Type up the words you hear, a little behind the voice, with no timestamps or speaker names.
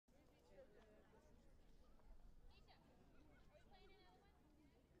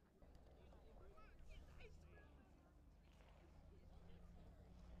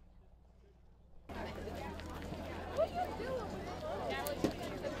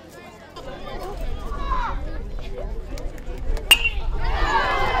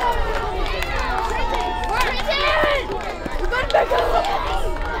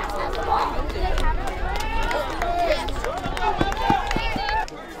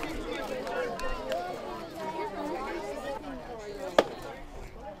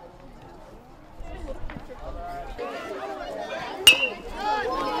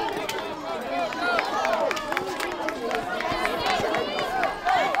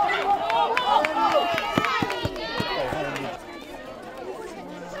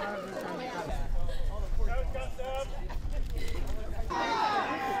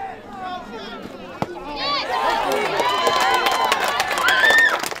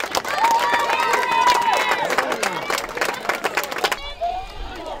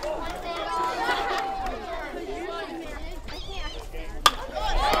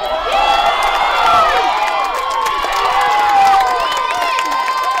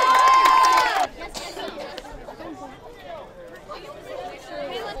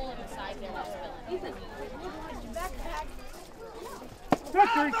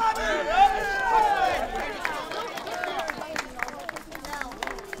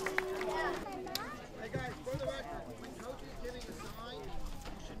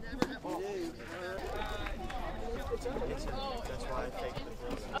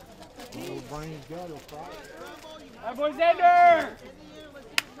Hi, boys, Xander!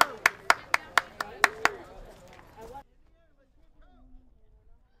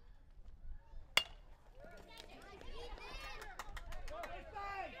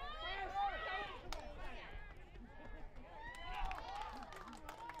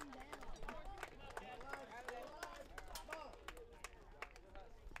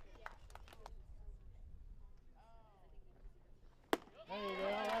 There you go,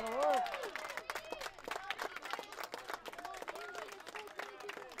 that'll work.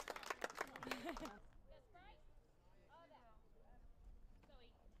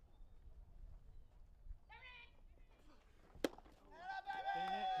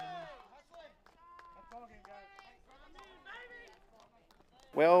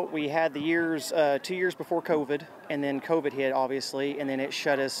 Well, we had the years, 2 years before COVID, and then COVID hit, obviously, and then it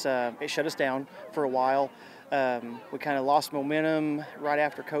shut us down for a while. We kind of lost momentum right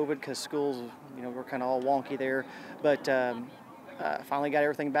after COVID because schools, were kind of all wonky there. But finally got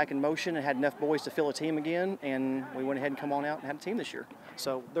everything back in motion and had enough boys to fill a team again, and we went ahead and come on out and had a team this year.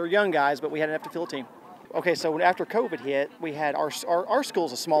 So they're young guys, but we had enough to fill a team. Okay, so after COVID hit, we had our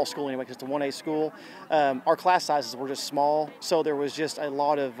school's a small school anyway, because it's a 1A school. Our class sizes were just small, so there was just a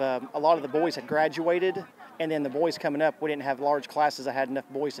lot of the boys had graduated, and then the boys coming up, we didn't have large classes that had enough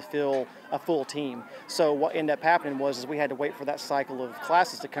boys to fill a full team. So what ended up happening was we had to wait for that cycle of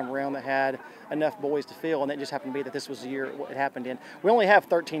classes to come around that had enough boys to fill, and it just happened to be that this was the year it happened in. We only have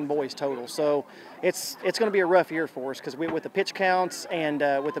 13 boys total, so it's going to be a rough year for us because with the pitch counts and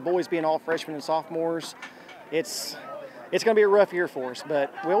with the boys being all freshmen and sophomores, it's going to be a rough year for us,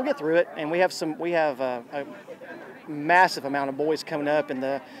 but we'll get through it. And we have a massive amount of boys coming up in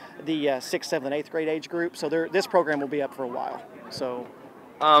the 6th, 7th, and 8th grade age group. So this program will be up for a while. So,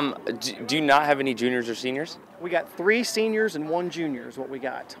 do you not have any juniors or seniors? We got 3 seniors and 1 junior is what we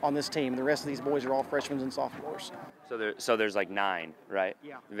got on this team. The rest of these boys are all freshmen and sophomores. So there's like 9, right?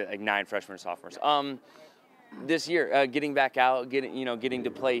 Yeah. Like 9 freshmen and sophomores. This year, getting back out, getting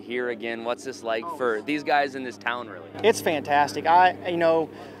to play here again. What's this like for these guys in this town, really? It's fantastic.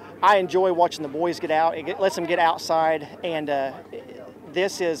 I enjoy watching the boys get out. It lets them get outside, and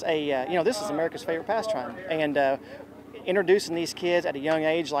this is America's favorite pastime. And introducing these kids at a young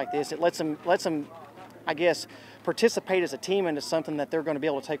age like this, it lets them, I guess, participate as a team into something that they're going to be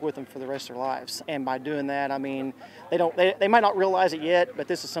able to take with them for the rest of their lives. And by doing that, I mean, they might not realize it yet, but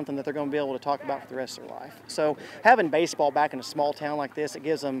this is something that they're going to be able to talk about for the rest of their life. So having baseball back in a small town like this, it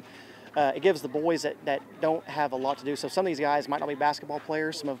gives the boys that don't have a lot to do. So some of these guys might not be basketball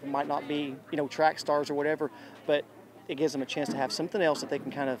players, some of them might not be, track stars or whatever, but it gives them a chance to have something else that they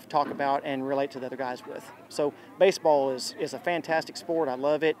can kind of talk about and relate to the other guys with. So baseball is a fantastic sport. I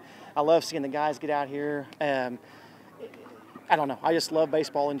love it. I love seeing the guys get out here. I don't know. I just love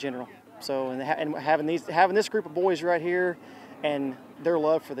baseball in general. So and having this group of boys right here, and their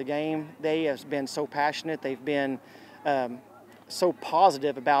love for the game, they have been so passionate. They've been so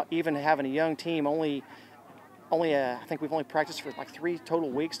positive about even having a young team. I think we've only practiced for like 3 total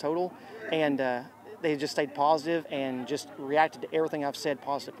weeks total, and they just stayed positive and just reacted to everything I've said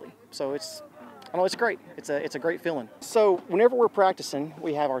positively. So it's great. It's a great feeling. So whenever we're practicing,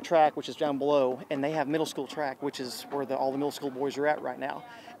 we have our track, which is down below, and they have middle school track, which is where all the middle school boys are at right now.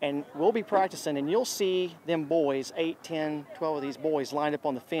 And we'll be practicing, and you'll see them boys, 8, 10, 12 of these boys lined up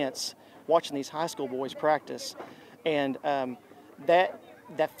on the fence watching these high school boys practice. And that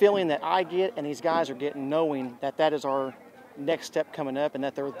feeling that I get and these guys are getting, knowing that is our next step coming up, and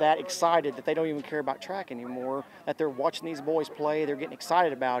that they're that excited that they don't even care about track anymore, that they're watching these boys play, they're getting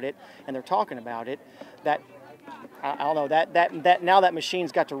excited about it, and they're talking about it, that I don't know, that now that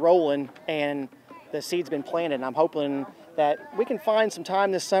machine's got to rolling and the seed's been planted, and I'm hoping that we can find some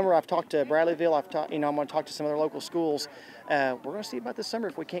time this summer. I've talked to Bradleyville, I'm going to talk to some other local schools. We're going to see about this summer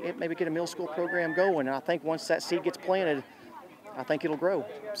if we can't maybe get a middle school program going, and I think once that seed gets planted, I think it'll grow.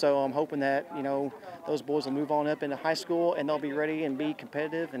 So I'm hoping that, those boys will move on up into high school and they'll be ready and be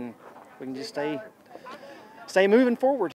competitive, and we can just stay moving forward.